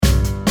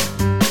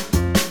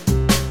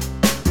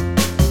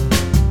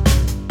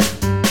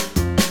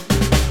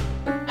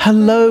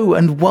Hello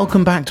and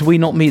welcome back to We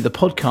Not Me, the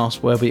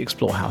podcast where we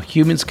explore how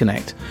humans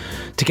connect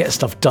to get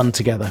stuff done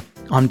together.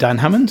 I'm Dan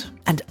Hammond.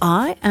 And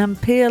I am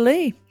Pia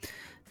Lee.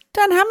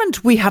 Dan Hammond,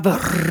 we have a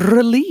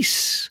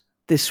release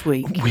this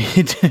week.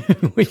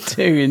 We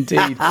do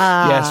indeed.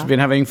 Yes, we've been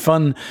having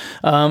fun.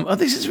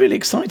 This is really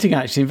exciting,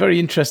 actually. Very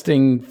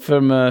interesting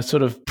from a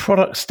sort of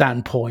product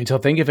standpoint. I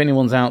think if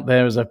anyone's out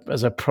there as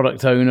a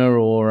product owner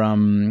or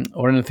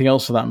anything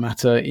else for that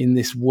matter in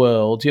this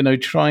world, you know,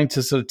 trying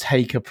to sort of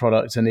take a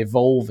product and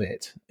evolve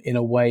it in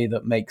a way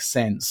that makes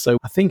sense. So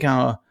I think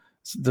the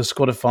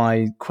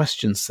Squadify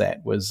question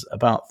set was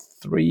about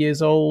 3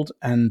 years old,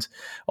 and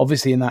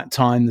obviously in that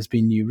time there's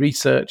been new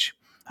research.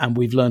 And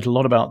we've learned a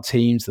lot about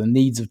teams, the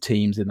needs of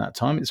teams in that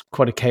time. It's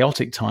quite a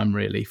chaotic time,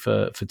 really,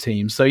 for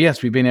teams. So,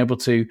 yes, we've been able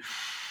to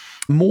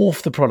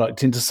morph the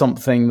product into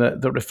something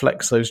that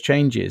reflects those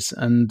changes.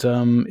 And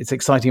it's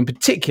exciting. In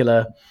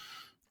particular,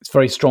 it's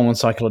very strong on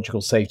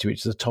psychological safety, which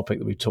is a topic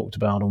that we've talked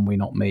about on We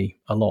Not Me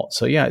a lot.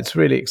 So, yeah, it's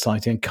really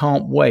exciting.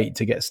 Can't wait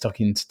to get stuck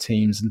into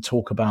teams and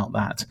talk about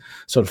that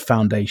sort of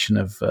foundation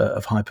of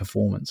high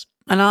performance.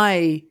 And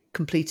I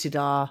completed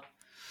our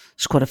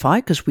Squadify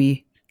because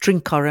we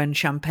drink our own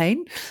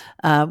champagne,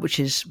 which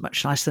is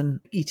much nicer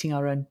than eating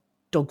our own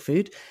dog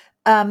food.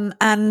 And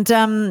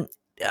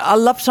I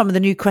love some of the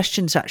new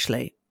questions,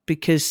 actually,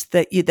 because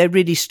they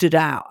really stood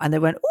out and they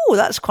went, oh,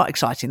 that's quite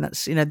exciting.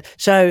 That's, you know,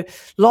 so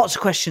lots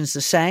of questions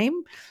the same,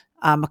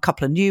 a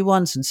couple of new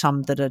ones and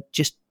some that are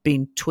just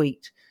been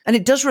tweaked. And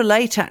it does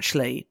relate,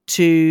 actually,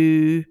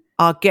 to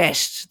our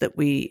guest that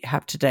we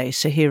have today,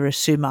 Sahira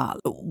Sumar.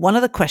 One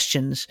of the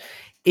questions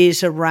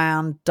is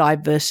around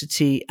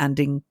diversity and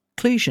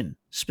inclusion,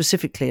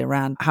 specifically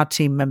around how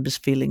team members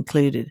feel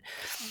included.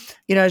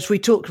 You know, as we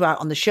talked about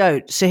on the show,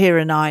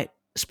 Sahira and I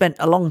spent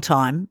a long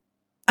time,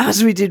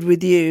 as we did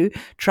with you,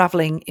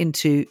 traveling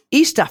into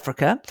East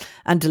Africa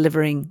and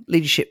delivering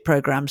leadership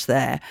programs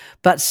there.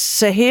 But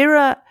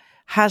Sahira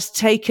has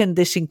taken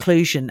this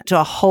inclusion to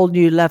a whole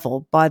new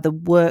level by the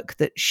work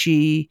that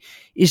she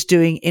is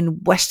doing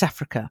in West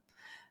Africa,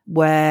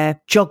 where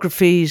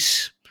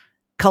geographies,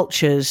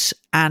 cultures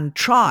and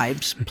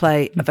tribes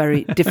play a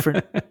very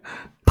different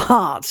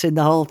parts in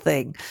the whole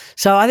thing.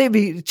 So I think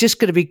it's just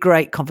going to be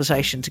great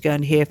conversation to go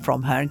and hear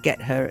from her and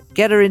get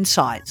her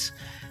insights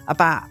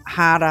about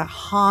how to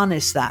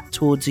harness that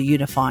towards a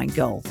unifying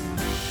goal.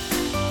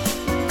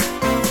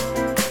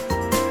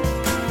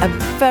 A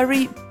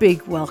very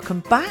big welcome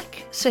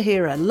back,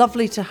 Sahira.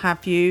 Lovely to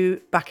have you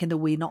back in the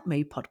We Not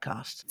Me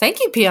podcast. Thank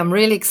you, Pia. I'm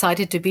really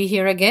excited to be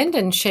here again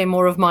and share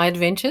more of my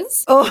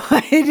adventures. Oh,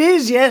 it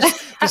is, yes.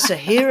 The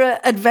Sahira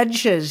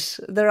adventures.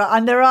 There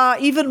are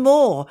even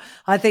more.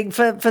 I think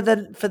for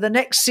the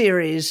next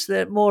series,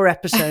 there are more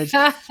episodes.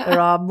 There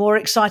are more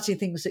exciting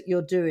things that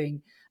you're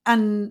doing.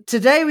 And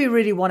today we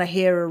really want to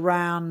hear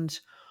around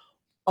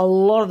a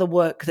lot of the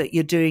work that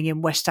you're doing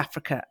in West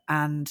Africa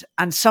and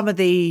some of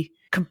the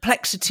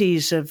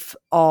complexities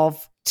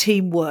of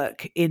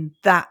teamwork in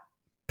that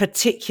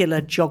particular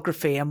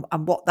geography and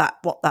what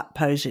that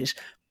poses.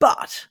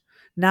 But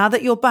now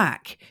that you're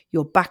back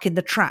in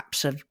the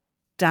traps of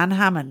Dan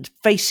Hammond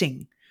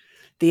facing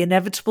the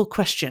inevitable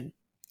question.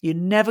 You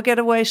never get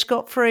away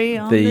scot-free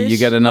on this. You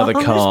get another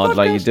card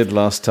like you did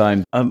last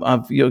time.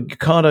 Your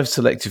card I've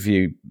selected for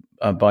you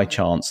by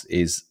chance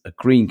is a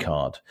green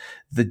card.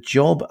 The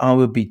job I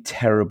would be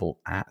terrible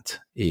at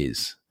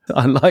is...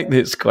 I like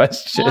this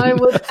question. I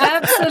would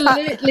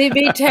absolutely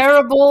be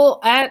terrible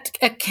at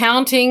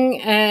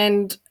accounting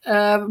and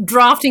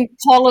drafting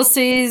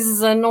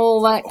policies and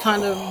all that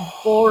kind of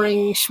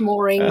boring,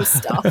 schmoring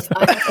stuff.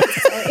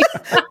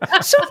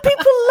 Some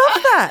people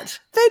love that.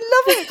 They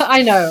love it.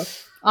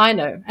 I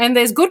know. And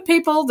there's good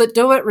people that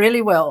do it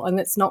really well, and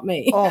it's not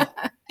me. Oh.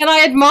 And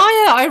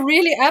I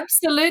really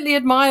absolutely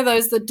admire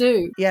those that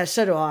do. Yeah,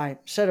 so do I.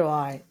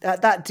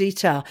 That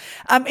detail.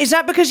 Is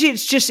that because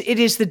it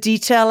is the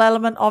detail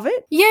element of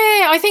it?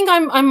 Yeah, I think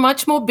I'm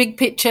much more big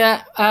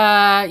picture,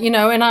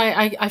 and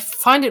I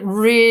find it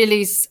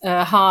really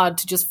hard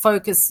to just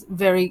focus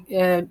very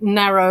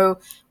narrow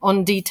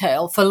on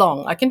detail for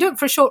long. I can do it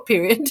for a short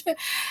period,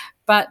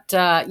 but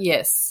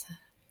yes,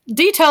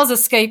 details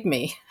escape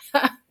me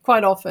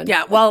quite often.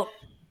 Yeah, well,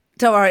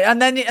 don't worry.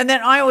 And then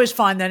I always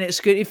find then it's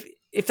good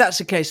if that's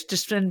the case,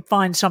 just then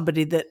find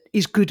somebody that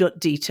is good at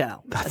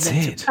detail. That's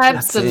it.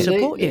 Absolutely.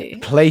 Support you.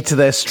 Play to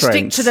their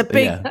strengths. Stick to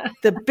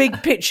the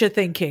big picture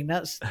thinking.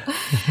 That's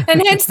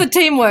and hence the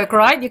teamwork,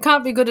 right? You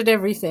can't be good at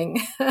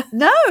everything.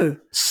 No.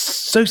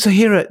 So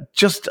Sahira,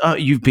 just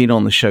you've been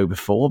on the show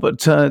before, but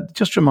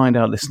just remind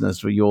our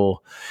listeners where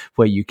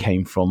you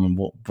came from and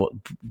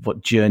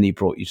what journey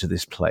brought you to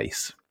this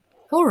place.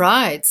 All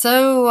right.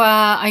 So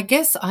I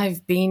guess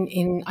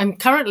I'm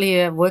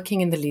currently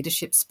working in the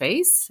leadership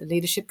space, a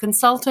leadership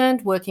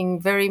consultant, working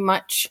very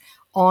much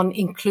on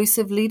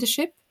inclusive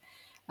leadership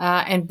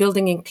and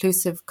building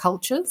inclusive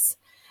cultures.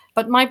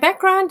 But my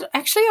background,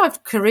 actually,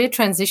 I've career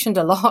transitioned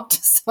a lot.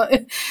 So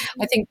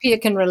I think Pia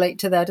can relate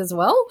to that as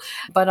well.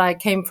 But I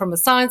came from a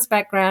science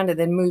background and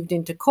then moved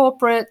into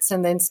corporates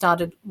and then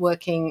started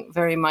working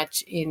very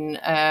much in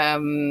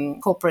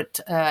corporate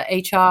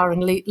HR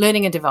and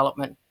learning and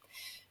development,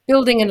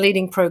 building and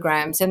leading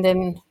programs, and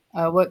then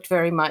worked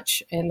very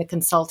much in the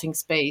consulting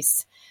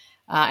space.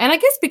 And I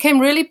guess became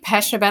really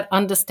passionate about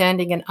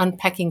understanding and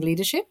unpacking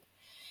leadership.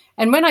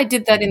 And when I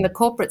did that in the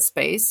corporate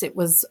space, it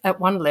was at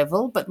one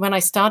level. But when I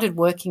started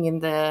working in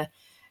the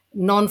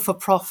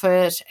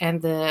non-for-profit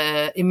and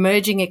the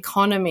emerging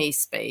economy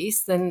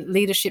space, then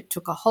leadership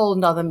took a whole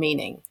nother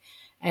meaning.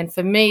 And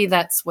for me,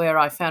 that's where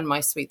I found my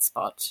sweet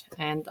spot.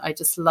 And I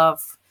just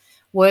love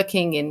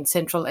working in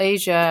Central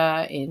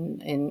Asia,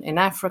 in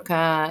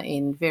Africa,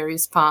 in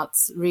various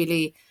parts,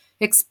 really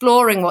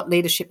exploring what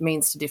leadership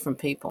means to different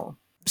people.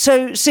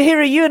 So,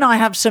 Sahira, you and I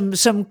have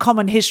some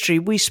common history.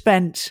 We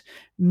spent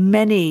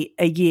many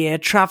a year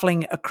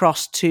traveling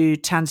across to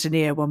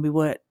Tanzania when we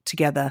worked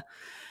together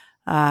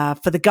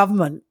for the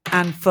government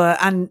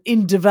and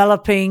in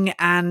developing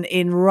and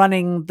in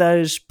running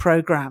those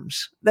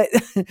programs.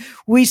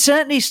 We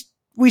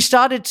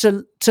started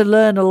to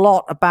learn a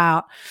lot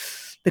about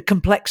the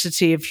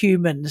complexity of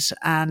humans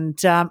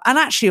and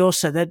actually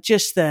also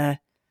the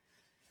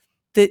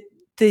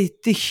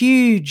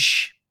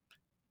huge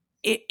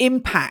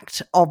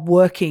impact of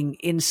working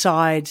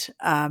inside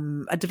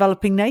a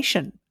developing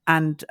nation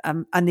and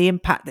the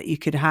impact that you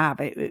could have.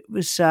 It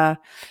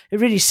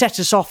really set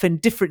us off in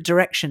different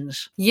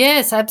directions.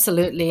 Yes,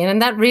 absolutely,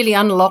 and that really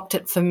unlocked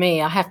it for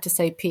me, I have to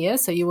say, Pia.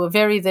 So you were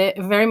very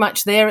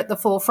much there at the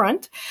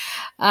forefront.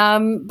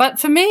 But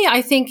for me,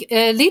 I think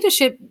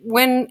leadership,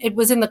 when it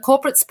was in the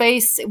corporate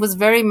space, it was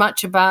very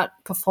much about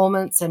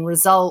performance and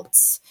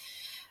results.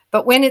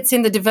 But when it's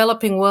in the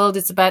developing world,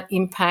 it's about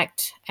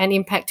impact and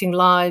impacting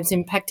lives,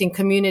 impacting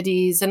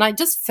communities. And I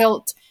just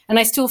felt, and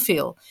I still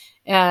feel,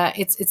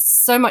 it's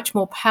so much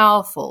more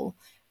powerful,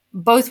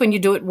 both when you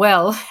do it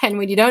well and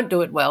when you don't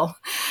do it well.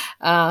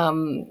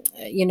 The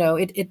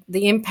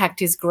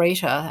impact is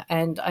greater,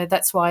 and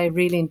that's why I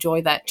really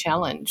enjoy that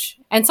challenge.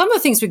 And some of the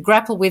things we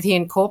grapple with here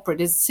in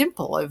corporate is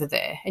simple over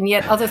there, and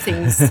yet other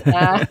things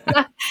that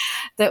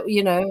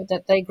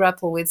they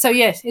grapple with. So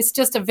yes, it's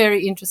just a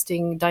very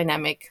interesting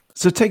dynamic.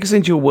 So take us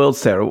into your world,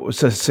 Sarah.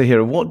 So,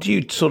 Sahira, what do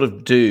you sort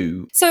of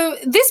do? So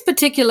this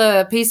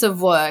particular piece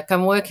of work,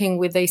 I'm working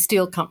with a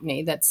steel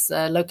company that's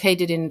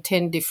located in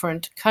 10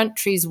 different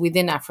countries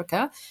within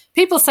Africa.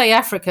 People say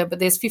Africa, but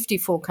there's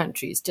 54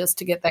 countries, just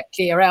to get that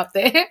clear out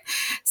there.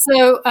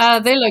 So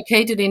they're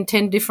located in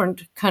 10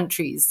 different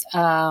countries.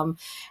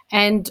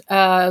 And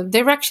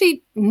they're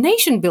actually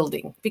nation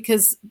building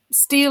because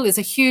steel is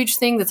a huge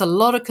thing. There's a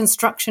lot of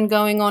construction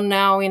going on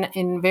now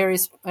in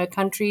various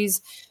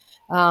countries.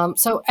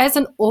 So as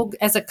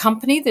a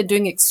company, they're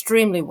doing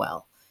extremely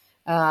well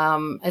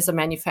as a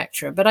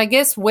manufacturer. But I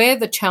guess where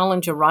the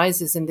challenge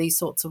arises in these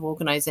sorts of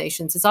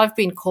organizations is I've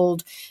been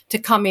called to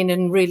come in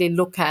and really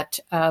look at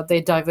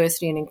their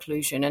diversity and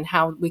inclusion and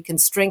how we can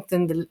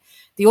strengthen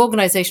the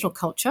organizational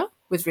culture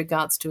with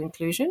regards to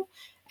inclusion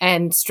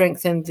and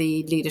strengthen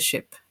the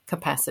leadership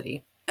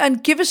capacity.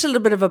 And give us a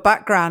little bit of a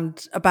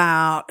background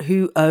about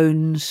who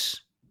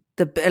owns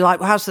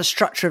how's the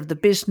structure of the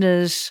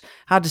business?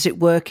 How does it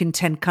work in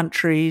 10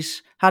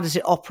 countries? How does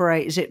it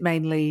operate? Is it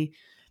mainly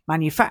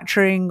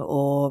manufacturing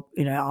or,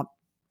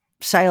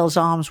 sales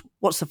arms?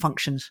 What's the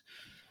functions?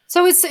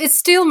 So it's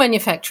steel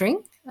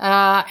manufacturing,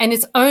 and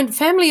it's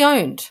family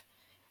owned.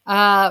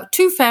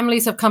 Two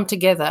families have come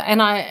together,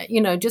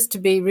 and just to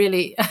be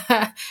really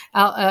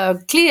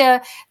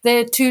clear,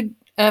 they're two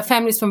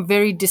families from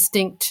very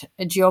distinct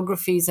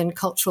geographies and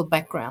cultural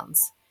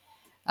backgrounds.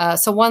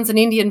 So one's an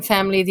Indian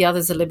family, the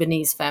other's a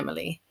Lebanese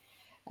family.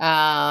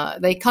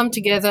 They come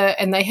together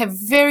and they have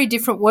very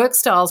different work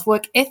styles,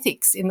 work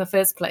ethics in the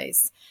first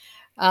place.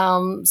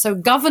 So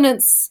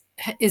governance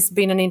has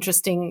been an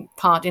interesting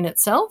part in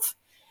itself.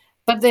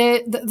 But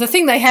the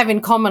thing they have in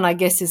common, I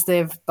guess, is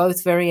they're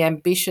both very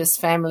ambitious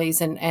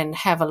families and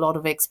have a lot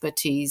of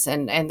expertise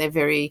and they're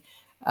very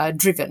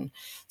driven.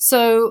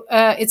 So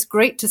it's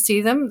great to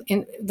see them.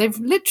 They've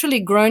literally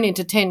grown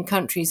into 10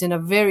 countries in a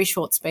very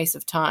short space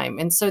of time.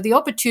 And so the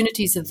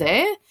opportunities are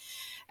there.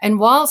 And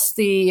whilst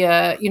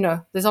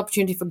there's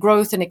opportunity for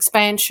growth and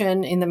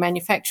expansion in the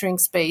manufacturing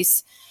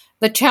space,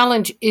 the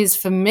challenge is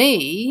for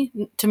me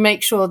to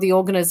make sure the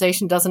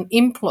organization doesn't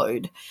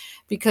implode,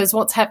 because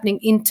what's happening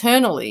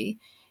internally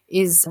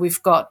is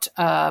we've got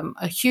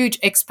a huge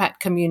expat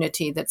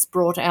community that's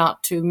brought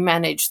out to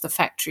manage the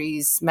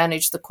factories,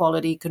 manage the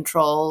quality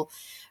control,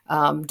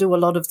 do a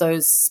lot of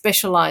those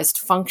specialized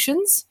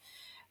functions.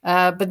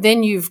 But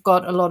then you've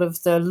got a lot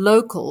of the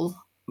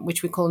local,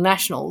 which we call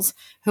nationals,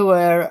 who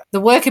are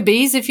the worker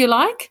bees, if you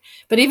like.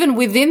 But even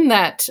within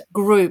that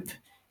group,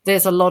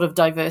 there's a lot of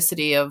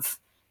diversity of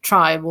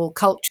tribal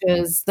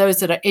cultures, those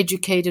that are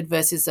educated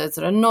versus those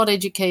that are not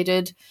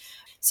educated.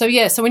 So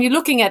when you're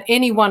looking at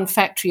any one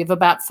factory of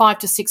about 500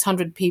 to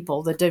 600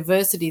 people, the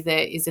diversity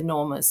there is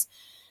enormous.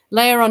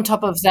 Layer on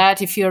top of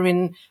that, if you're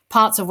in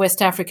parts of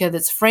West Africa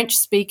that's French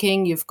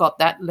speaking, you've got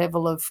that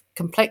level of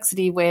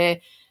complexity where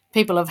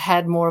people have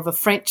had more of a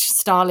French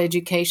style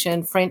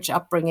education, French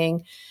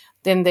upbringing.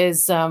 Then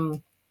there's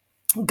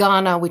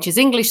Ghana, which is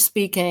English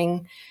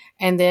speaking.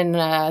 And then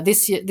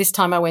this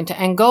time I went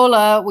to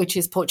Angola, which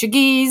is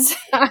Portuguese.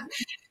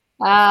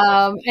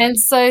 And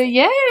so,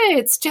 yeah,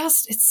 it's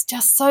just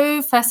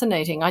so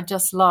fascinating. I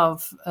just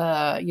love,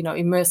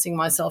 immersing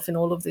myself in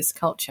all of this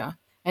culture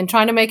and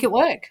trying to make it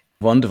work.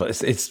 Wonderful.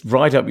 It's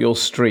right up your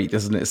street,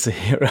 isn't it,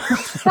 Sahira?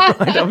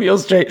 Right up your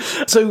street.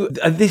 So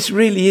this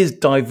really is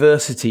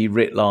diversity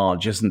writ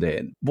large, isn't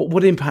it?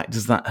 What impact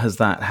has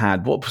that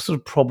had? What sort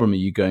of problem are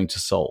you going to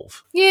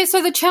solve? Yeah,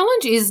 so the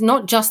challenge is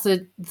not just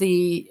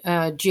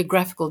the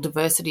geographical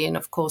diversity and,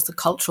 of course, the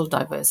cultural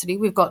diversity.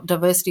 We've got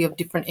diversity of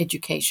different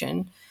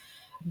education,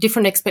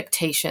 different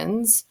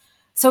expectations.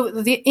 So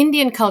the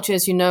Indian culture,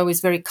 as you know, is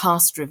very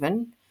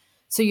caste-driven.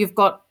 So you've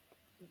got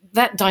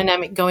that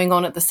dynamic going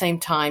on at the same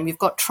time. You've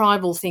got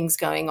tribal things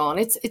going on.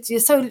 It's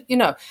so,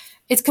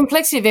 it's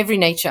complexity of every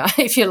nature,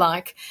 if you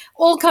like,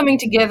 all coming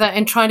together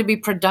and trying to be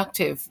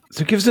productive.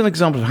 So give us an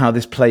example of how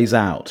this plays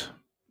out.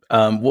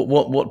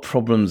 What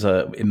problems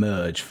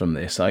emerge from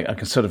this? I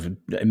can sort of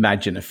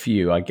imagine a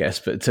few, I guess,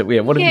 but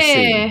what have you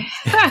seen?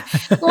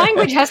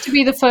 Language has to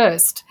be the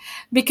first,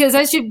 because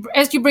as you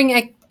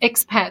bring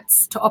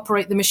expats to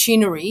operate the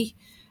machinery,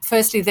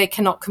 firstly, they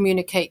cannot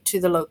communicate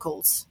to the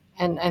locals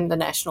and the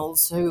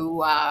nationals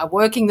who are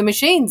working the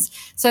machines.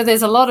 So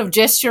there's a lot of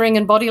gesturing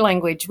and body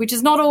language, which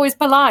is not always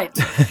polite.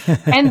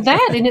 And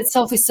that in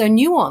itself is so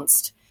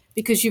nuanced,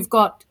 because you've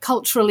got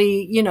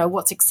culturally,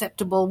 what's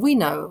acceptable. We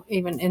know,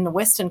 even in the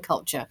Western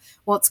culture,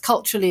 what's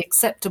culturally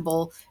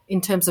acceptable in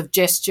terms of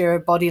gesture,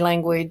 body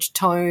language,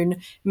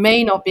 tone,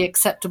 may not be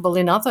acceptable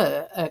in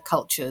other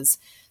cultures.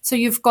 So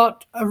you've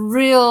got a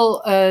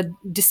real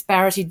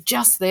disparity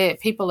just there.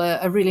 People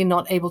are really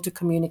not able to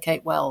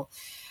communicate well.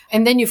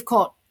 And then you've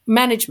got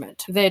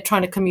management. They're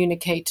trying to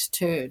communicate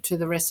to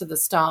the rest of the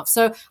staff.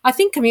 So I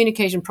think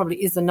communication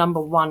probably is the number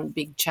one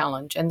big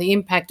challenge. And the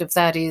impact of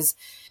that is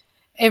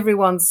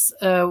everyone's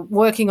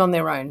working on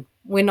their own.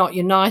 We're not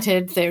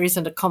united. There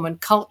isn't a common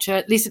culture.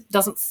 At least it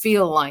doesn't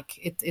feel like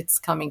it's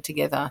coming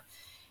together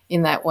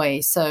in that way.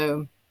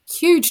 So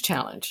huge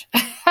challenge.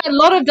 A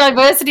lot of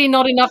diversity,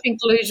 not enough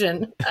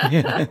inclusion.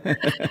 I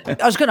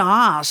was going to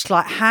ask,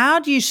 how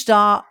do you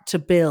start to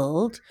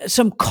build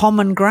some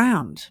common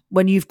ground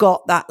when you've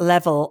got that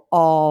level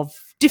of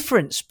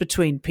difference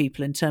between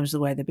people in terms of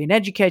the way they've been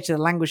educated,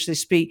 the language they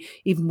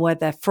speak, even where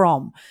they're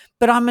from?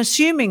 But I'm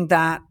assuming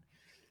that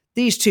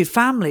these two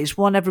families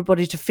want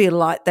everybody to feel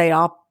like they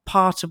are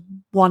part of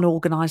one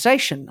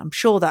organisation. I'm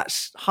sure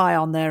that's high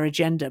on their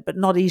agenda, but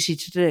not easy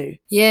to do.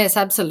 Yes,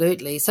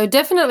 absolutely. So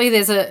definitely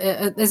there's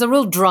a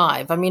real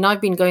drive. I mean,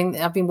 I've been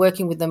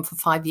working with them for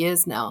 5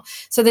 years now.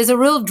 So there's a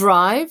real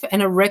drive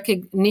and a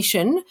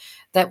recognition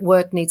that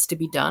work needs to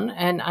be done.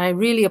 And I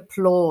really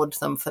applaud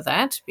them for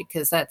that,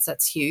 because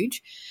that's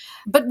huge.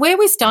 But where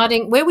we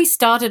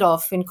started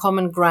off in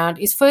common ground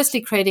is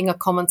firstly creating a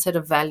common set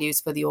of values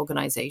for the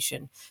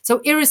organization. So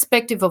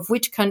irrespective of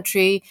which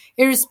country,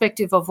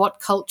 irrespective of what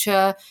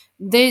culture,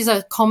 there's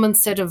a common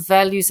set of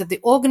values that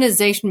the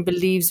organization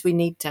believes we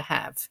need to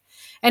have.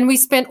 And we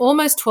spent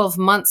almost 12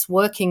 months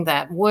working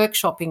that,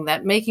 workshopping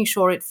that, making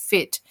sure it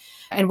fit.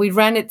 And we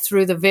ran it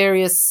through the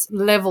various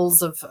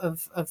levels of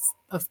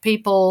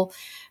people,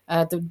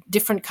 the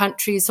different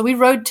countries. So we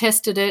road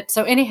tested it.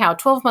 So anyhow,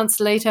 12 months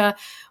later,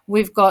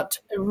 we've got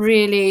a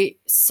really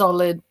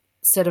solid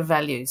set of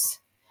values.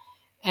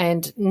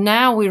 And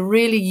now we're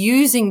really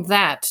using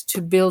that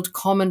to build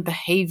common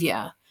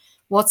behavior.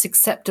 What's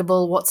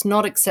acceptable, what's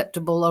not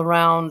acceptable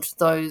around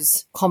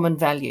those common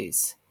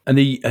values. And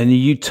are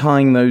you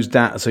tying those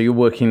down? So you're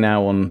working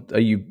now on, are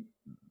you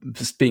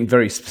just being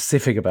very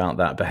specific about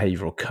that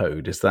behavioral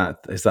code? Is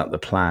that the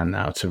plan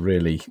now, to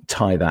really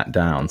tie that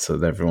down so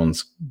that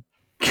everyone's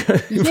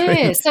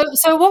yeah.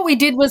 So what we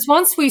did was,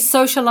 once we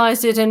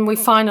socialized it and we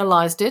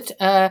finalized it,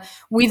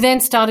 we then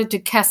started to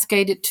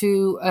cascade it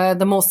to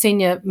the more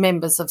senior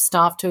members of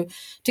staff to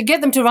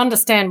get them to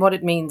understand what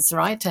it means,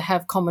 right, to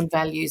have common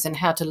values and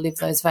how to live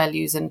those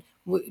values. And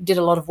we did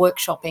a lot of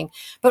workshopping.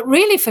 But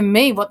really, for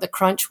me, what the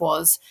crunch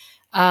was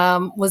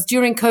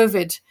during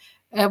COVID.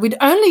 We'd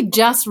only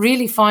just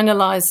really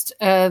finalized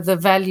the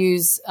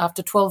values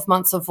after 12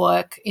 months of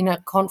work in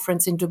a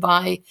conference in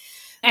Dubai.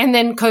 And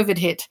then COVID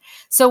hit.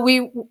 So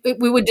we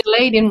were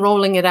delayed in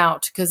rolling it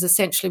out, because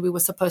essentially we were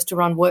supposed to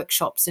run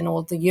workshops in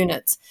all the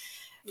units.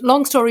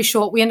 Long story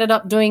short, we ended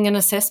up doing an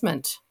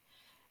assessment,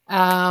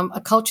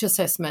 a culture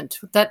assessment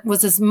that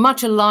was as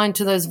much aligned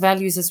to those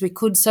values as we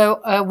could.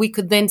 So we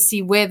could then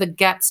see where the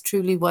gaps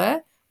truly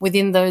were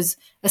within those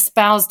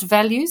espoused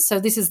values.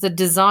 So this is the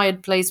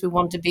desired place we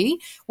want to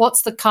be.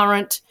 What's the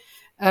current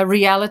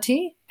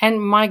reality?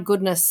 And my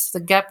goodness,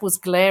 the gap was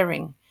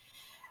glaring.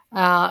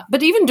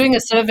 But even doing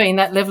a survey in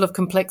that level of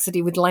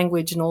complexity with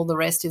language and all the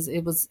rest,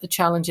 it was a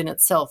challenge in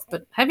itself.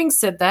 But having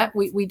said that,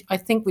 I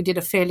think we did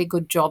a fairly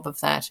good job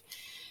of that.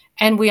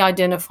 and we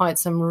identified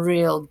some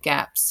real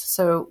gaps.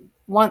 So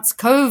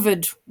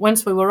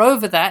once we were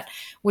over that,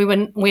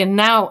 we're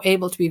now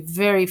able to be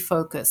very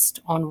focused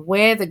on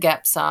where the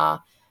gaps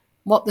are,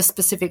 what the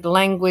specific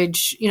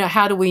language,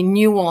 how do we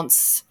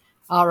nuance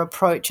our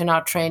approach and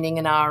our training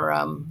and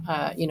our,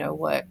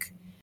 work.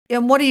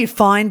 And what are you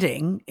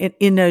finding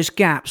in those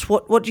gaps?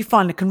 What do you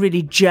find that can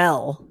really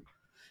gel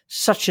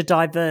such a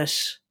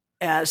diverse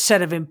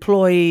set of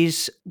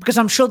employees? Because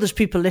I'm sure there's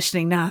people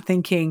listening now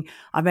thinking,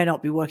 I may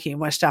not be working in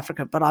West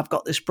Africa, but I've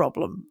got this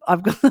problem.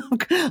 I've got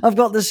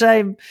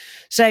the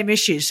same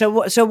issues.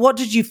 So what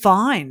did you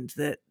find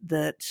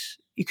that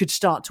you could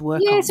start to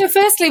work on? So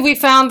firstly, we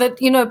found that,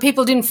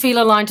 people didn't feel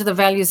aligned to the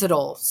values at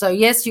all. So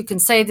yes, you can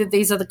say that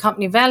these are the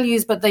company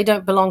values, but they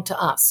don't belong to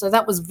us. So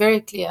that was very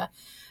clear.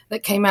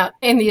 That came out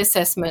in the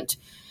assessment.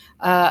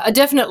 A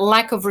definite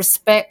lack of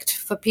respect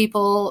for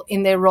people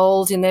in their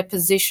roles, in their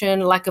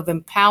position, lack of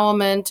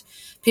empowerment.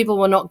 People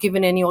were not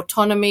given any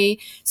autonomy.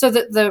 So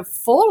that the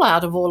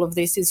fallout of all of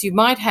this is you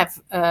might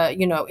have,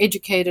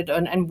 educated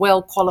and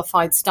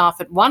well-qualified staff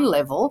at one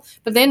level,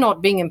 but they're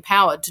not being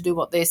empowered to do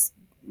what they're,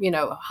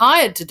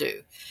 hired to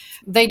do.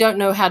 They don't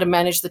know how to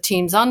manage the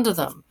teams under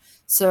them.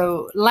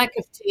 So lack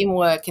of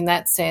teamwork in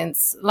that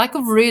sense, lack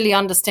of really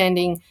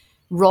understanding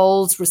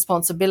roles,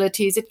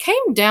 responsibilities. It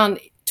came down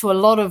to a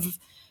lot of,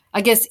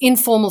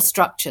 informal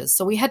structures.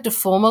 So we had to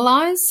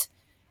formalize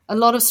a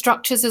lot of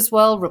structures as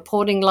well,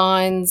 reporting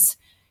lines,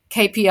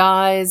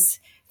 KPIs,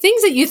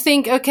 things that you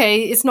think,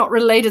 okay, it's not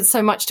related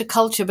so much to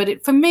culture,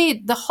 but for me,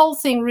 the whole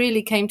thing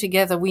really came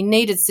together. We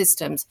needed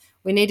systems,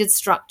 we needed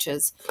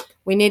structures,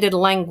 we needed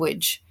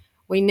language,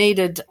 we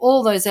needed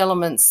all those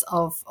elements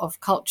of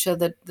culture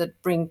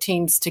that bring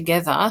teams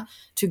together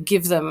to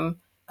give them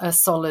a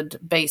solid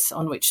base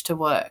on which to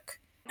work.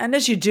 And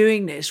as you're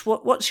doing this,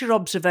 what's your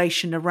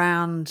observation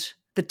around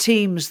the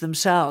teams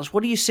themselves?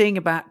 What are you seeing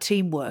about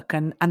teamwork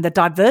and the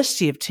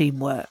diversity of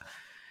teamwork,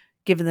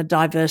 given the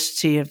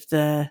diversity of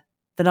the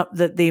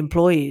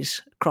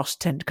employees across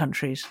 10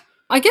 countries?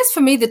 I guess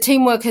for me, the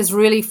teamwork has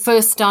really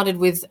first started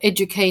with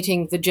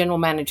educating the general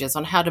managers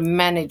on how to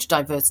manage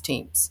diverse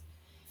teams,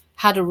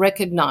 how to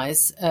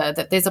recognize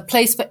that there's a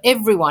place for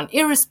everyone,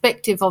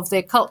 irrespective of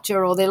their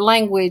culture or their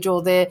language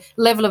or their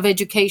level of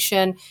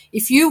education.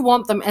 If you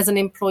want them as an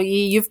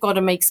employee, you've got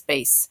to make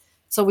space.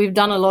 So we've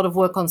done a lot of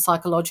work on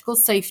psychological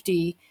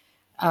safety,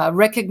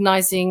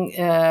 recognizing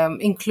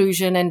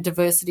inclusion and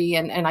diversity,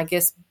 and I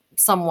guess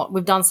somewhat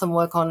we've done some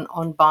work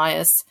on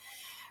bias,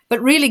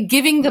 but really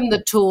giving them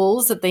the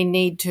tools that they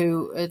need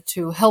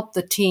to help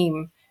the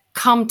team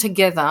come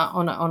together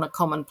on a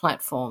common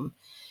platform.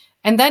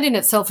 And that in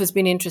itself has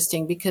been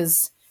interesting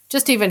because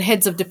just even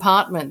heads of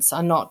departments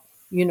are not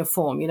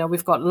uniform.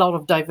 We've got a lot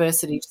of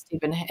diversity, just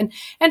even,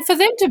 and for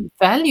them to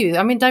value,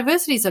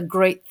 diversity is a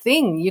great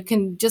thing. You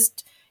can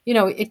just,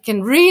 it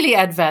can really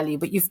add value,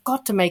 but you've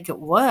got to make it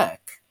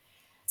work.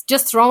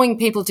 Just throwing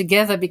people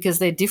together because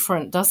they're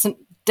different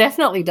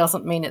definitely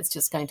doesn't mean it's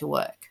just going to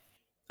work.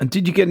 And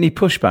did you get any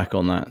pushback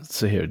on that,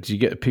 Sahira? Did you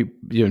get people,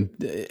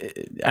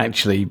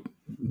 actually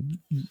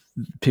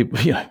people,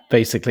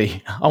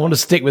 basically, I want to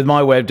stick with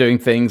my way of doing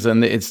things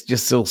and it's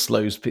just still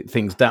slows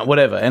things down,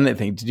 whatever,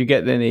 anything. Did you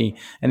get any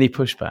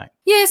pushback?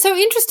 Yeah, so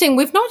interesting.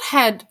 We've not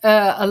had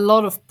a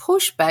lot of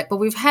pushback, but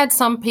we've had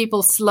some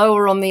people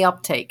slower on the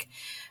uptake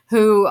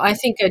who I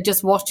think are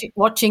just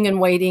watching and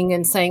waiting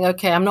and saying,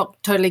 okay, I'm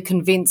not totally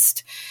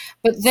convinced.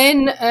 But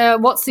then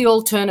what's the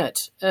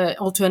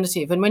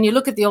alternative? And when you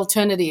look at the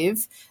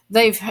alternative,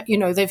 they've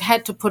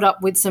had to put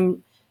up with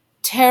some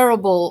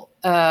terrible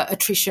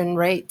attrition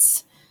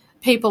rates.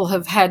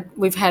 We've had,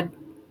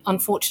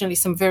 unfortunately,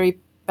 some very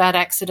bad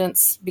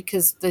accidents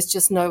because there's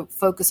just no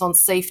focus on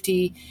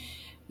safety.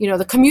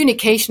 The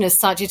communication is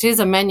such, it is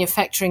a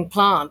manufacturing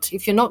plant.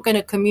 If you're not going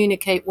to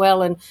communicate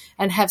well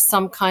and have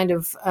some kind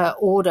of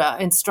order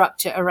and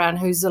structure around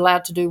who's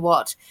allowed to do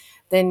what,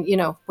 then,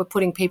 we're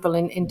putting people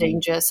in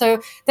danger.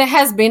 So there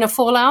has been a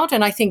fallout,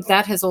 and I think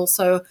that has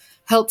also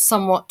helped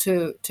somewhat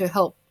to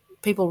help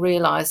people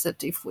realize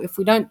that if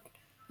we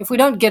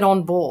don't get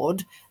on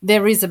board,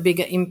 there is a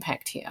bigger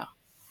impact here.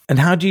 And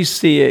how do you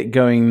see it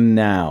going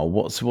now?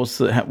 What's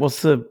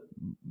the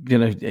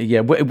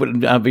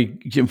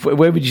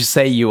where would you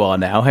say you are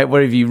now?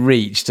 Where have you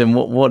reached, and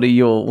what are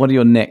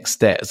your next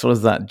steps? What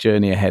does that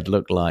journey ahead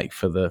look like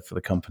for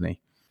the company?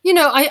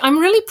 I'm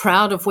really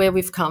proud of where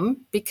we've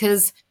come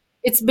because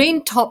it's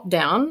been top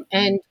down,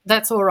 and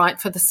that's all right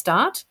for the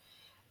start.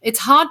 It's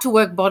hard to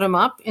work bottom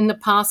up. In the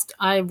past,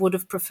 I would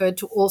have preferred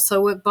to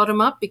also work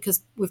bottom up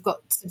because we've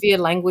got severe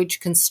language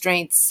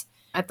constraints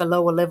at the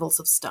lower levels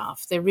of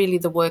staff. They're really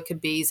the worker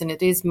bees, and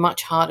it is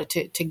much harder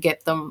to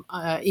get them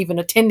even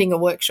attending a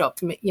workshop,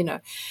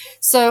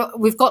 So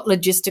we've got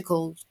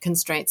logistical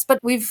constraints, but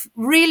we've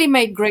really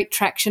made great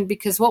traction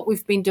because what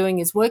we've been doing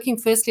is working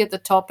firstly at the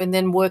top and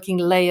then working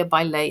layer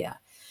by layer.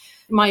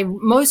 My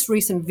most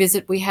recent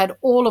visit, we had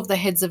all of the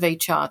heads of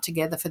HR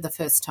together for the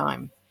first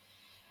time.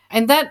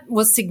 And that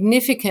was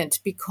significant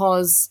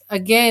because,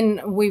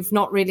 again, we've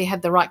not really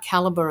had the right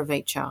caliber of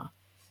HR.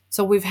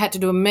 So we've had to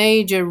do a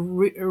major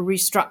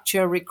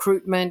restructure,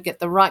 recruitment, get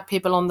the right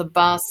people on the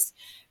bus.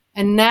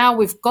 And now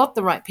we've got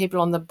the right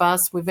people on the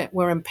bus,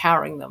 we're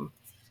empowering them.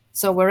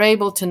 So we're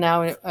able to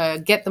now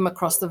get them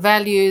across the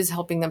values,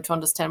 helping them to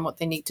understand what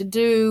they need to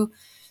do.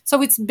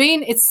 So it's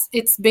been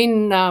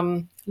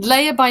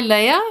layer by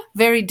layer,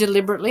 very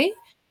deliberately,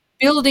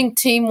 building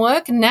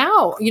teamwork.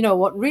 Now,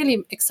 what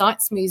really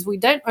excites me is we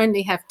don't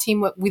only have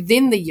teamwork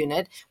within the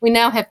unit, we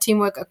now have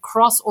teamwork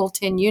across all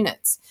 10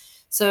 units.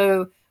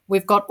 So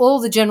we've got all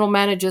the general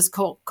managers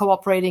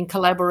cooperating,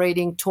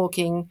 collaborating,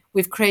 talking.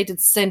 We've created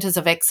centers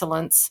of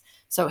excellence.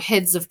 So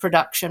heads of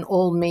production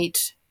all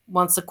meet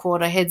once a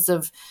quarter, heads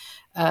of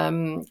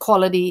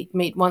quality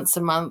meet once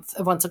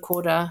a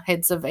quarter,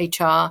 heads of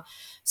HR.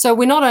 So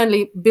we're not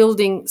only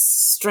building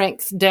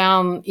strength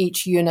down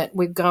each unit,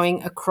 we're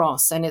going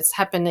across, and it's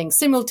happening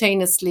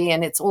simultaneously,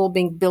 and it's all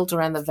being built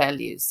around the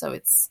values. So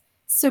it's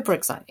super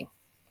exciting.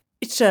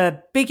 It's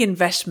a big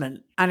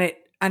investment, and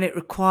it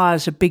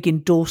requires a big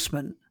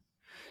endorsement.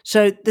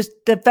 So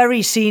the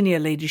very senior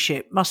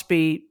leadership must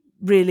be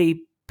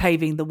really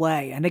paving the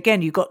way. And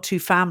again, you've got two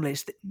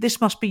families.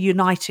 This must be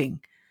uniting,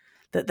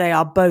 that they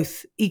are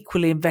both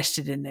equally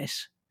invested in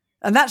this.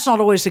 And that's not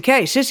always the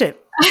case, is it?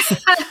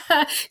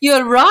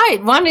 You're right.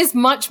 One is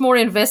much more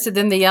invested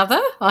than the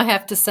other, I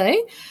have to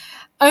say,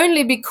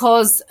 only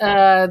because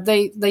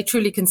they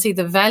truly can see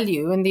the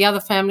value, and the other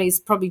family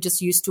is probably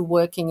just used to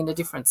working in a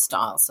different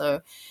style.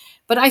 So,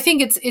 but I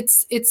think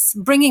it's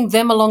bringing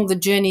them along the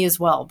journey as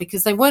well,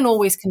 because they weren't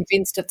always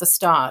convinced at the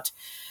start.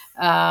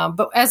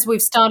 But as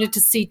we've started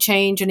to see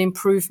change and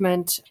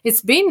improvement,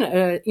 it's been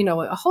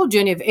a whole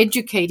journey of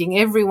educating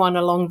everyone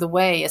along the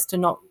way as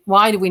to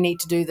why do we need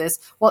to do this?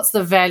 What's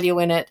the value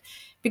in it?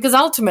 Because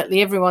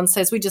ultimately everyone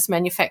says we're just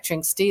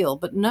manufacturing steel,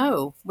 but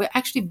no, we're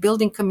actually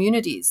building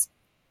communities.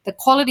 The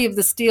quality of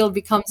the steel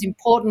becomes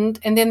important,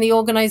 and then the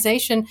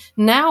organization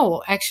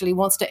now actually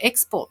wants to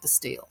export the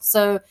steel.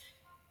 So,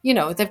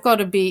 they've got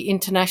to be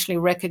internationally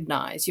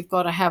recognized. You've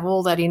got to have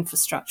all that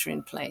infrastructure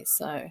in place.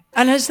 So,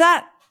 and has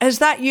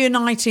that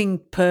uniting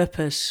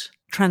purpose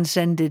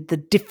transcended the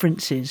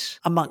differences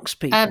amongst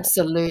people?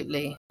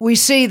 Absolutely. We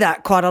see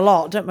that quite a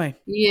lot, don't we?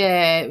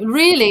 Yeah,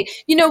 really.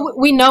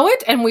 We know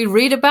it and we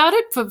read about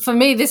it. For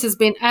me, this has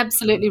been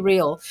absolutely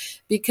real,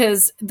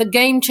 because the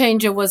game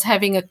changer was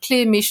having a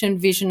clear mission,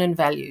 vision, and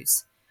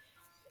values.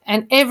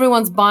 And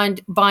everyone's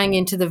buying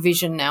into the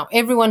vision now.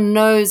 Everyone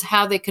knows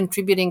how they're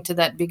contributing to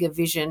that bigger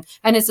vision.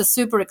 And it's a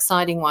super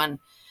exciting one.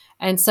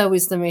 And so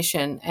is the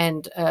mission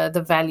and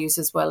the values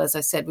as well. As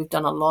I said, we've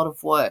done a lot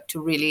of work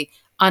to really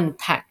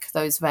unpack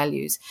those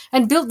values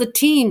and build the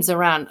teams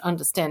around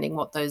understanding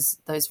what those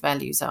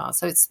values are.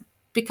 So it's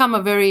become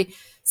a very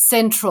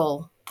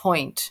central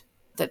point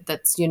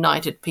that's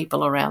united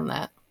people around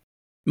that.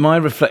 My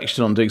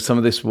reflection on doing some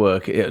of this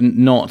work,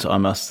 not, I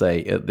must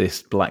say, at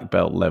this black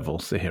belt level,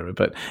 Sahira,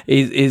 but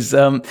is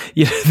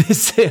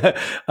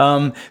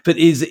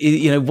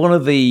one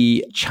of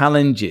the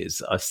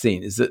challenges I've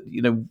seen is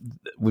that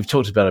we've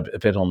talked about a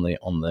bit on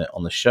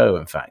the show.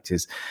 In fact,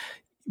 is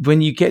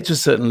when you get to a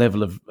certain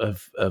level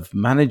of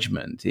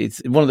management,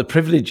 it's one of the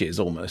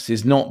privileges almost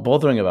is not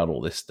bothering about all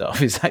this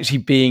stuff. It's actually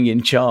being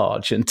in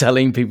charge and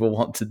telling people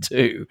what to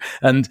do.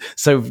 And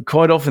so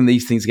quite often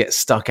these things get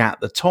stuck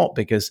at the top,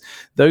 because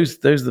those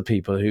are the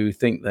people who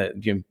think that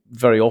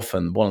very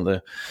often one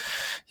of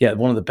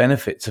the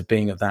benefits of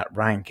being of that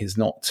rank is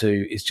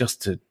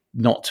just to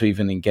not to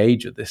even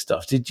engage with this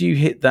stuff. Did you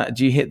hit that?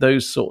 Do you hit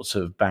those sorts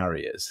of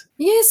barriers?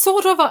 Yeah,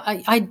 sort of.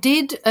 I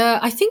did.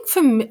 I think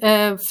for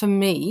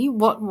me,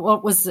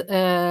 what was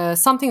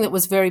something that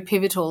was very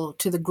pivotal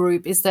to the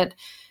group is that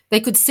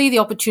they could see the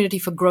opportunity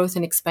for growth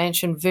and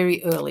expansion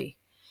very early.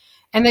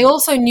 And they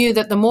also knew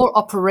that the more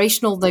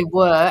operational they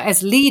were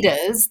as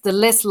leaders, the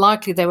less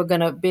likely they were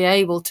going to be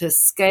able to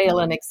scale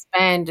and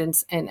expand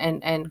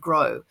and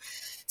grow.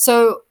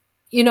 So,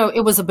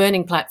 it was a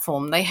burning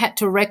platform. They had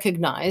to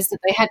recognize that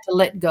they had to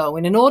let go.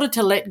 And in order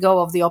to let go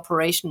of the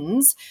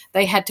operations,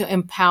 they had to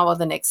empower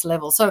the next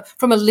level. So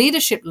from a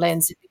leadership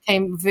lens, it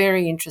became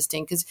very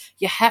interesting, because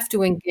you have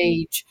to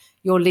engage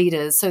your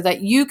leaders so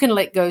that you can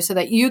let go, so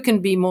that you can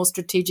be more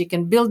strategic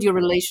and build your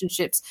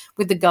relationships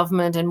with the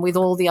government and with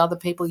all the other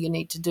people you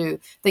need to do.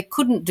 They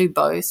couldn't do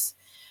both.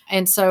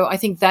 And so I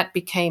think that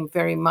became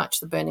very much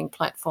the burning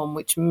platform,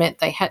 which meant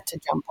they had to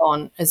jump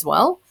on as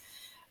well.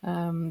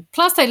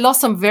 Plus, they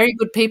lost some very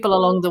good people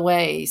along the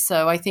way.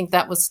 So I think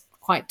that was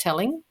quite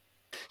telling.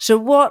 So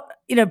what,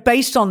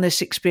 based on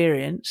this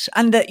experience,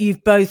 and that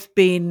you've both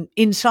been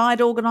inside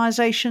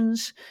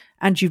organizations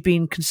and you've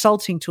been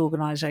consulting to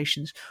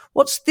organizations,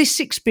 what's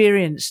this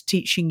experience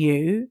teaching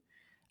you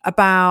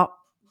about,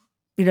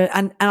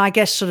 and I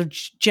guess sort of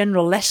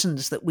general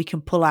lessons that we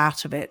can pull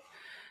out of it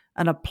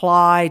and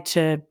apply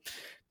to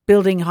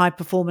building high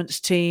performance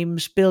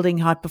teams, building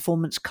high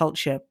performance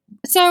culture?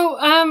 So,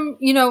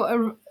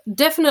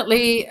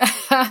 definitely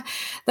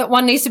that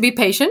one needs to be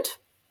patient.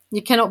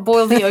 You cannot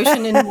boil the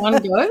ocean in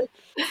one go,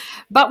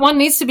 but one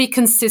needs to be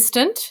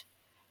consistent.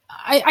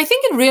 I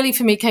think it really,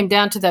 for me, came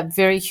down to that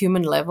very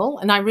human level.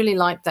 And I really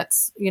like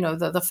that's,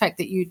 the fact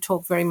that you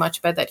talk very much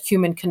about that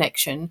human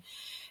connection.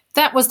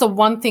 That was the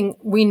one thing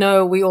we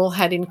know we all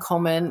had in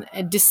common,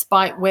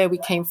 despite where we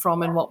came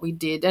from and what we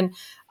did. And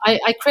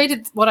I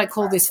created what I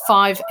call this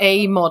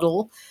 5A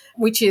model,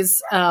 which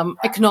is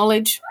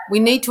acknowledge. We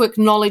need to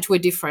acknowledge we're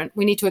different.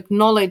 We need to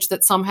acknowledge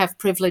that some have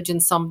privilege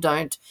and some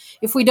don't.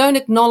 If we don't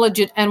acknowledge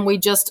it and we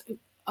just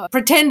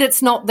pretend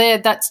it's not there,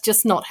 that's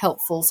just not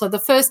helpful. So the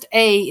first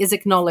A is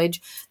acknowledge.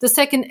 The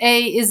second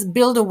A is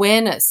build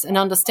awareness and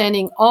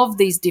understanding of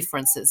these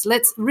differences.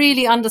 Let's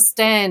really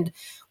understand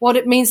what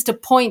it means to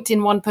point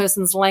in one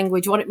person's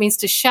language, what it means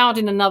to shout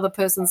in another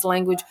person's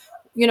language.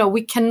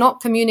 We cannot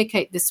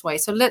communicate this way.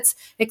 So let's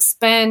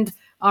expand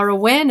our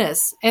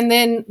awareness. And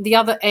then the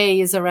other A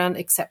is around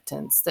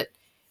acceptance, that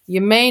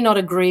you may not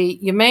agree,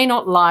 you may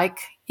not like,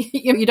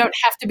 you don't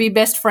have to be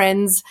best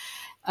friends.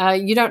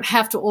 You don't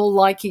have to all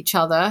like each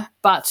other,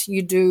 but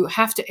you do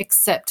have to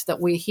accept that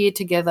we're here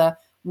together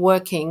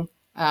working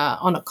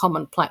on a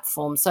common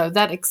platform. So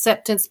that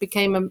acceptance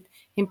became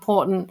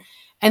important.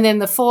 And then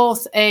the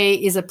fourth A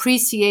is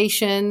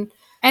appreciation.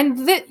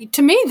 And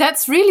to me,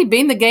 that's really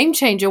been the game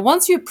changer.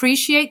 Once you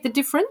appreciate the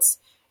difference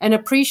and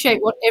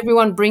appreciate what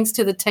everyone brings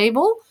to the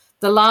table,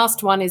 the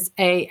last one is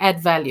A,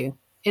 add value.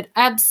 It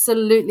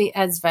absolutely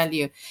adds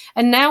value.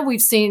 And now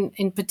we've seen,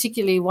 in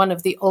particularly one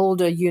of the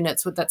older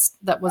units,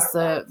 that was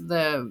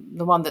the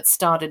one that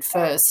started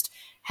first,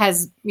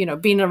 has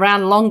been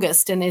around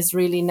longest and is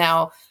really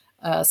now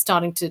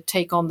starting to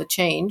take on the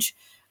change.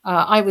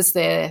 I was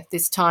there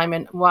this time,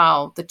 and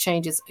wow, the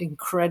change is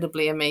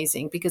incredibly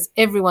amazing because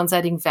everyone's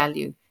adding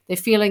value. They're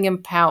feeling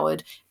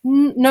empowered,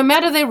 no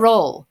matter their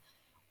role.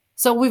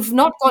 So we've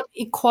not got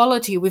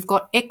equality, we've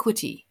got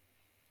equity.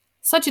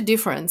 Such a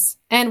difference.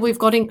 And we've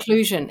got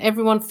inclusion.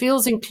 Everyone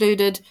feels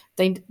included.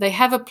 They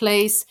have a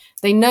place.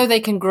 They know they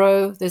can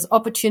grow. There's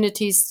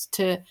opportunities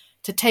to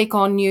take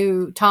on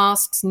new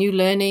tasks, new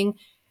learning.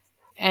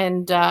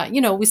 And,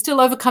 we're still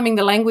overcoming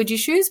the language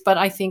issues, but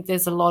I think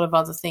there's a lot of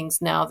other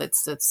things now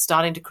that's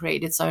starting to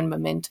create its own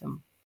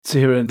momentum.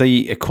 Sarah,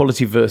 the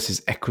equality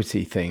versus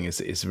equity thing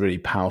is really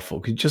powerful.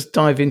 Could you just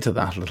dive into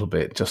that a little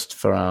bit, just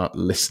for our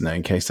listener,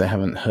 in case they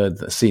haven't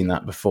seen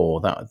that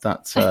before?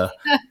 That's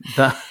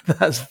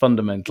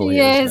fundamental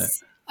here, yes. isn't it?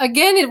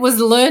 Again, it was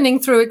learning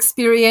through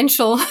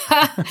experiential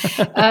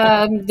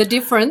the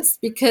difference,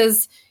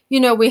 because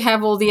we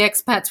have all the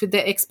expats with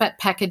their expat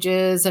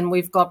packages, and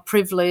we've got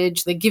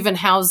privilege. They're given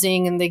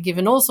housing and they're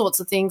given all sorts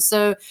of things.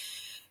 So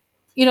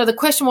the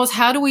question was,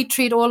 how do we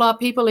treat all our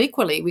people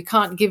equally? We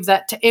can't give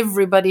that to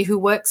everybody who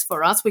works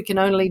for us. We can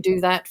only do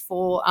that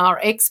for our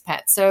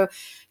expats. So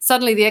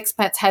suddenly the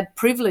expats had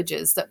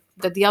privileges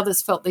that the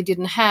others felt they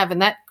didn't have,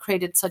 and that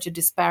created such a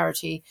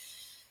disparity.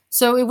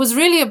 So it was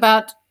really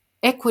about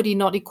equity,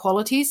 not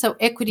equality. So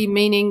equity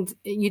meaning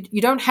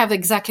you don't have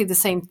exactly the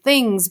same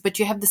things, but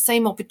you have the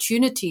same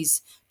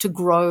opportunities to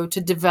grow, to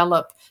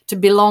develop, to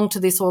belong to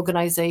this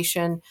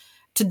organization,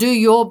 to do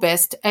your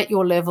best at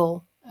your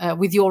level,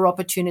 with your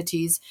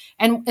opportunities.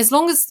 And as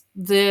long as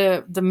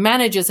the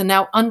managers are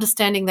now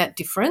understanding that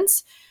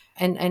difference,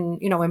 and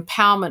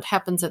empowerment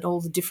happens at all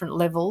the different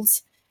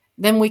levels,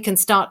 then we can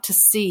start to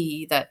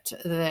see that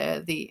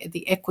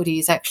the equity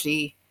is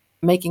actually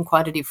making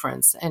quite a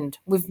difference. And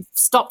we've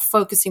stopped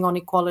focusing on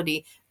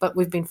equality, but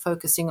we've been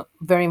focusing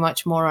very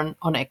much more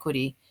on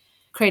equity,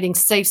 creating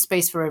safe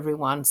space for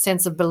everyone,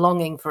 sense of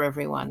belonging for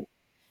everyone,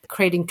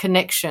 creating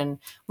connection.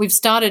 We've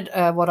started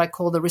what I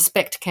call the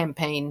respect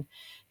campaign.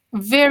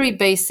 Very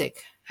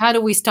basic. How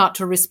do we start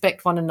to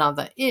respect one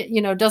another?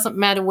 It doesn't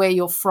matter where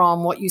you're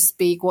from, what you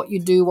speak, what you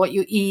do, what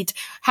you eat,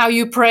 how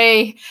you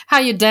pray, how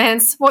you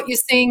dance, what you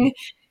sing.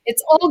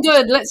 It's all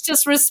good. Let's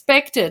just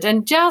respect it.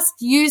 And just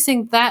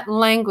using that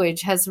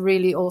language has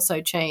really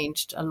also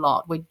changed a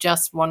lot. We're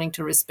just wanting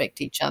to respect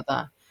each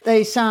other.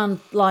 They sound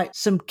like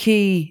some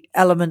key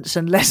elements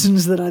and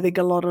lessons that I think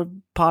a lot of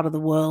part of the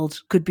world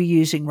could be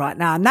using right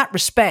now. And that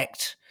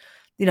respect,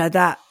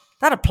 that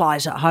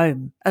applies at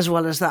home as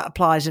well as that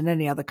applies in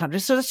any other country.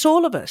 So it's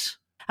all of us.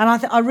 And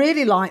I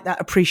really like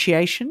that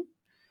appreciation,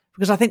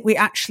 because I think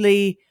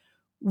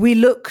we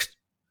look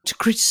to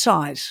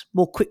criticize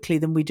more quickly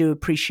than we do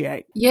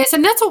appreciate. Yes,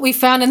 and that's what we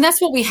found, and that's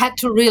what we had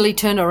to really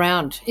turn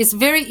around. It's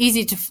very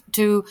easy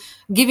to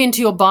give into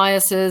your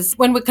biases.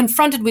 When we're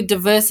confronted with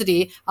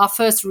diversity, our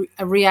first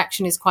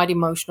reaction is quite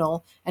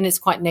emotional and it's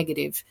quite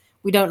negative.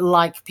 We don't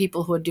like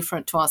people who are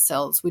different to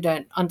ourselves. We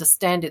don't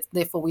understand it,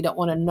 therefore we don't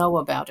want to know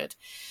about it.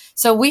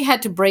 So we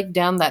had to break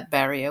down that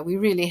barrier. We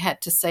really had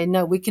to say,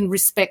 no, we can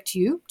respect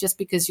you just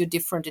because you're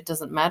different. It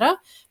doesn't matter,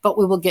 but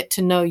we will get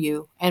to know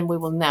you and we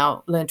will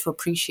now learn to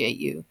appreciate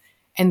you,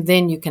 and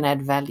then you can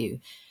add value.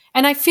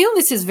 And I feel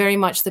this is very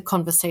much the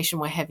conversation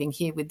we're having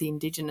here with the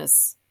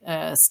Indigenous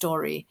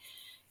story.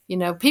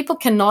 People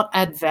cannot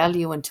add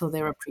value until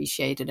they're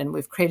appreciated, and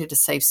we've created a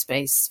safe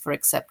space for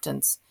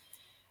acceptance.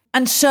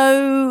 And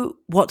so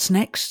what's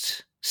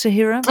next?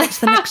 Sahira? What's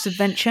the next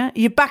adventure?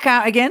 You're back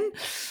out again?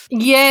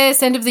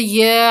 Yes, end of the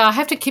year. I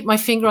have to keep my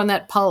finger on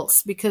that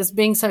pulse because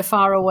being so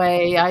far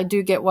away, I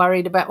do get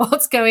worried about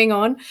what's going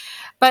on.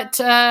 But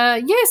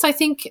yes, I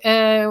think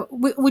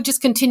we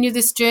just continue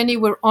this journey.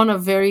 We're on a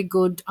very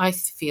good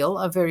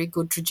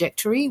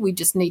trajectory. We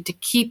just need to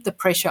keep the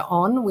pressure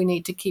on. We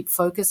need to keep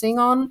focusing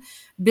on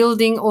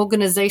building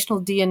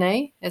organizational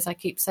DNA, as I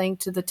keep saying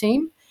to the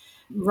team,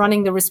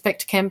 running the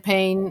Respect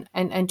campaign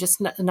and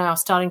just now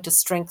starting to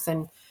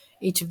strengthen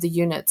each of the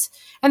units.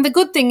 And the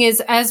good thing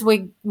is, as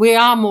we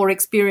are more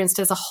experienced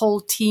as a whole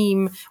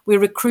team, we're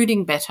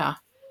recruiting better.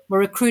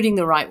 We're recruiting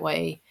the right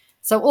way.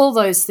 So all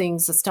those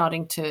things are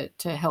starting to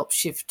help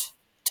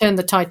turn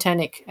the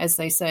Titanic, as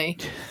they say.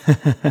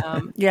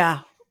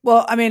 Yeah.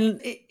 Well, I mean,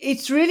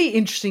 it's really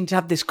interesting to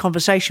have this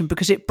conversation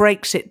because it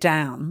breaks it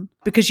down,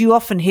 because you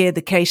often hear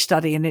the case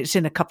study and it's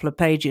in a couple of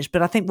pages.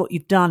 But I think what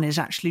you've done is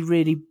actually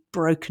really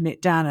broken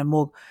it down at a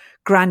more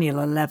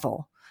granular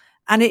level.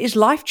 And it is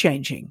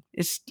life-changing.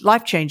 It's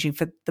life-changing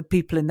for the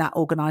people in that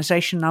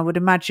organization. I would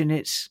imagine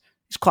it's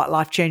quite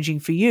life-changing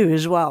for you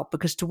as well,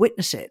 because to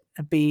witness it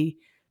and be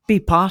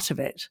part of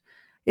it.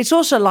 It's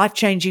also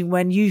life-changing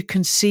when you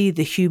can see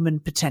the human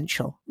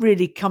potential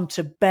really come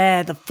to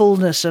bear the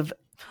fullness of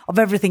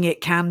everything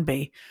it can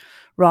be,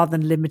 rather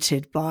than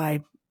limited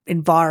by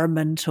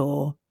environment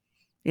or,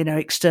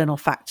 external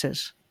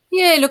factors.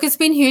 Yeah, look, it's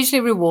been hugely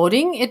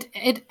rewarding.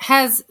 It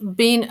has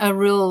been a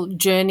real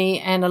journey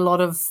and a lot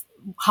of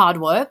hard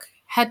work.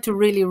 Had to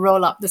really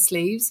roll up the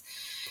sleeves.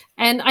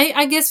 And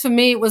I guess for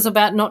me, it was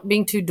about not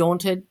being too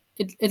daunted.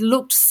 It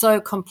looked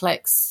so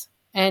complex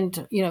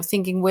and,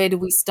 thinking, where do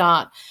we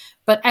start?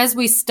 But as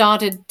we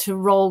started to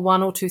roll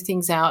one or two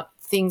things out,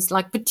 things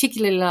like,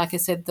 particularly, like I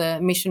said, the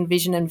mission,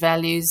 vision and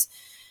values,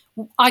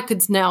 I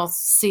could now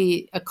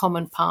see a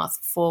common path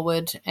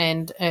forward,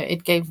 and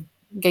it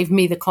gave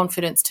me the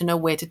confidence to know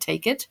where to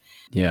take it.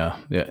 Yeah,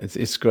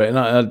 it's great, and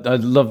I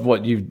love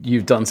what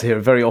you've done here.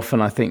 Very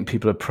often, I think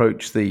people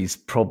approach these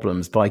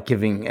problems by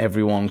giving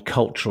everyone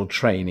cultural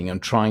training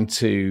and trying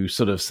to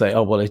sort of say,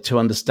 oh well, to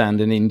understand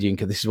an Indian,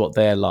 because this is what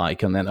they're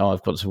like, and then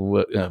I've got to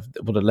work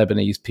what a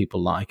Lebanese people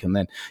like, and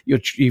then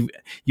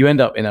you end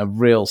up in a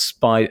real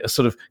a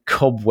sort of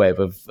cobweb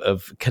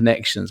of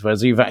connections.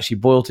 Whereas you've actually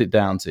boiled it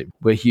down to,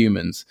 we're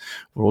humans,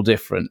 we're all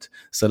different,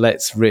 so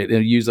let's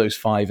really use those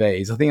 5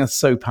 A's. I think that's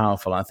so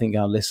powerful. I think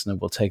our listener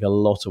will take a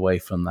lot away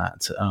from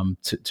that,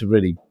 to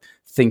really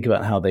think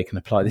about how they can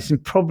apply this in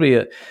probably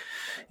in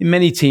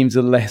many teams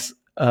a less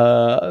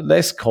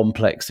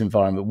complex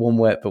environment,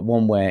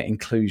 one where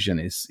inclusion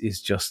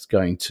is just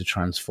going to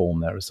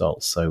transform their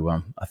results.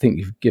 So I think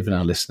you've given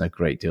our listener a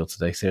great deal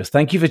today, Sarah.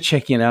 Thank you for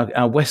checking in,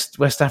 our West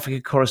Africa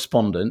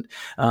correspondent.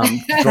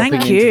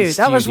 Thank you.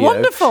 That was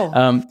wonderful.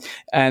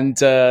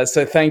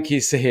 So thank you,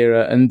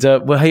 Sahira. And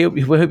we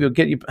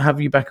hope have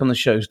you back on the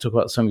show to talk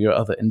about some of your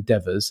other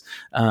endeavours.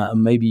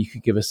 And maybe you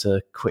could give us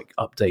a quick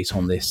update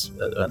on this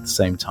at the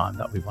same time.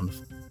 That would be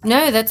wonderful.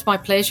 No, that's my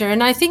pleasure.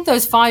 And I think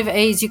those 5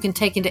 A's you can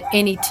take into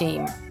any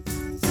team.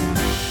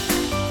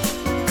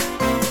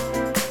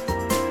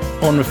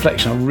 On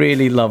reflection, I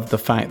really loved the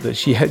fact that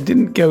she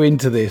didn't go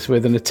into this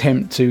with an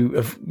attempt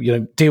to,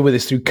 deal with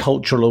this through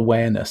cultural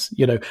awareness.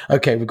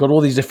 Okay, we've got all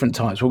these different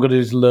types. What we've got to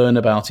do is learn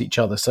about each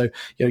other. So,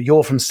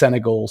 you're from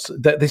Senegal. So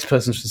this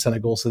person's from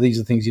Senegal. So these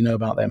are things you know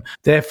about them.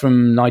 They're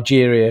from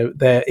Nigeria.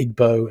 They're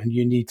Igbo, and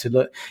you need to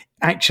learn.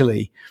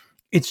 Actually,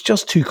 it's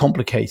just too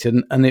complicated,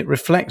 and it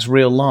reflects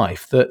real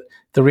life. That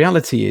the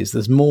reality is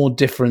there's more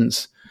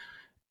difference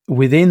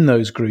within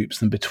those groups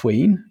than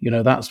between.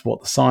 That's what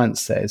the science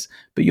says.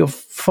 But you're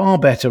far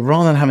better,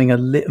 rather than having a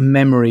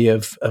memory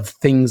of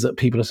things that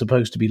people are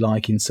supposed to be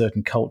like in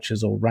certain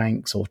cultures or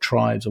ranks or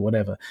tribes or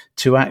whatever,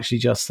 to actually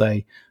just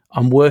say,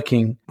 I'm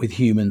working with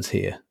humans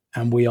here,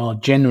 and we are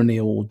generally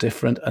all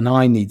different, and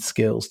I need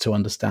skills to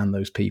understand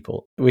those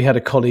people. We had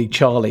a colleague,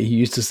 Charlie, who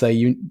used to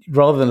say,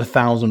 rather than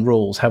 1,000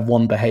 rules, have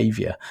one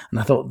behavior. And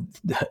I thought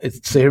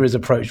Sahira's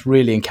approach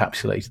really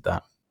encapsulated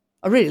that.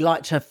 I really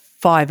liked her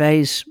 5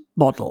 A's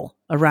model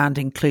around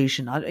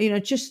inclusion.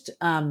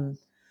 The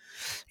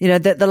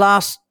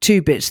last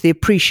 2 bits, the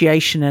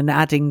appreciation and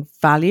adding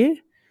value.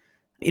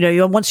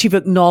 Once you've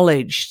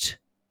acknowledged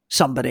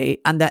somebody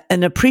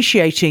and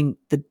appreciating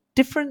the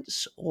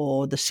difference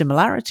or the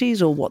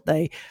similarities or what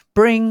they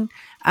bring,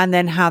 and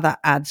then how that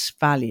adds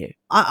value.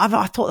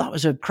 I thought that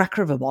was a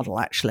cracker of a model,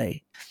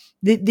 actually.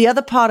 The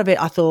other part of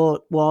it I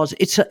thought was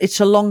it's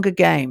a longer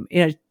game.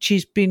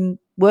 She's been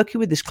working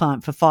with this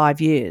client for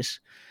 5 years,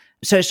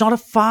 so it's not a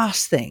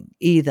fast thing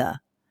either.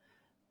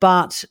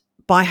 But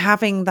by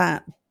having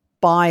that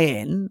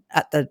buy-in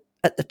at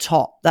the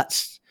top,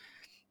 that's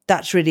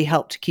really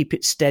helped to keep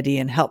it steady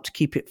and helped to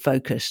keep it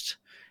focused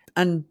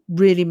and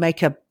really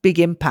make a big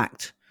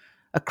impact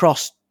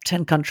across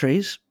 10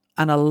 countries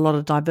and a lot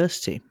of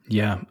diversity.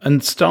 Yeah,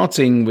 and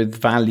starting with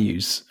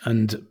values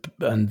and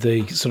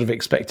the sort of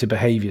expected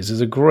behaviours is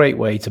a great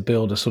way to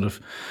build a sort of,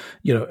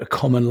 a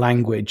common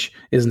language,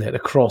 isn't it,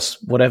 across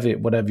whatever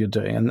you're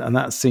doing. And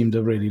that seemed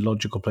a really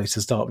logical place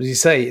to start. But as you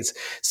say, it's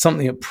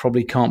something that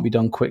probably can't be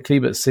done quickly.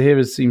 But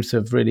Sahira seems to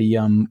have really,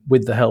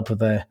 with the help of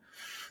the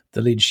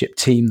leadership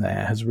team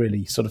there, has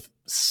really sort of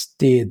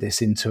steered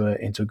this into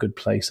a good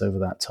place over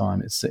that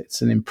time.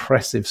 It's an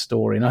impressive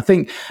story. And I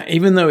think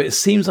even though it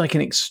seems like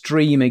an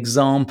extreme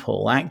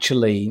example,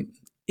 actually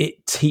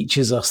it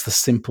teaches us the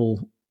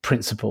simple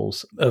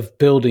principles of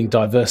building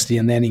diversity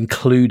and then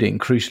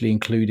crucially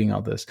including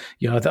others.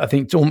 I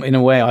think in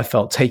a way I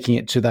felt taking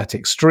it to that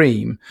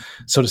extreme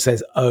sort of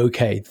says,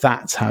 okay,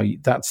 that's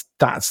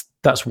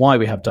why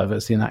we have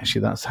diversity, and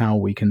actually that's how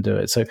we can do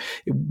it. So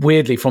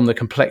weirdly, from the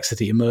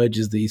complexity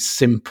emerges these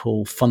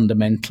simple,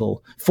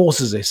 fundamental,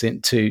 forces us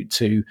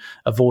to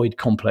avoid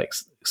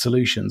complex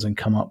solutions and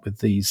come up with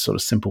these sort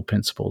of simple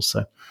principles.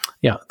 So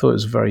yeah, I thought it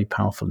was very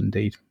powerful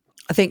indeed.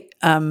 I think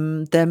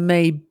there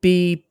may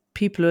be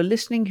people who are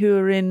listening who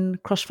are in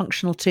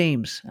cross-functional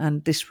teams,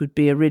 and this would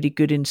be a really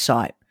good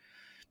insight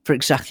for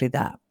exactly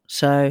that.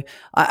 So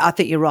I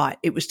think you're right.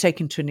 It was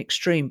taken to an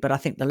extreme, but I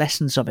think the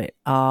lessons of it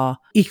are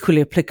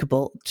equally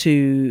applicable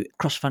to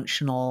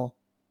cross-functional,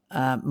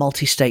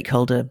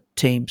 multi-stakeholder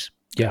teams.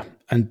 Yeah,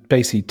 and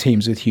basically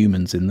teams with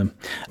humans in them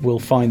will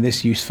find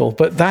this useful.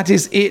 But that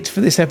is it for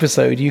this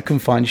episode. You can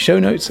find show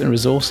notes and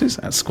resources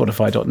at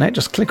squadify.net.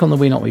 Just click on the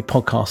We Not Me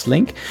podcast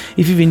link.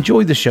 If you've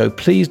enjoyed the show,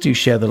 please do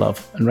share the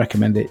love and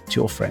recommend it to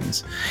your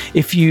friends.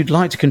 If you'd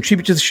like to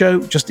contribute to the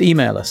show, just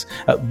email us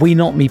at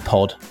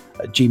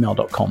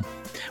wenotmepod@gmail.com.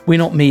 We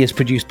Not Me is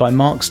produced by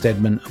Mark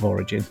Steadman of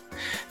Origin.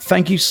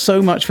 Thank you so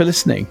much for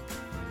listening.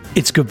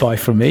 It's goodbye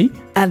from me.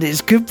 And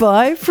it's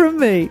goodbye from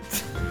me.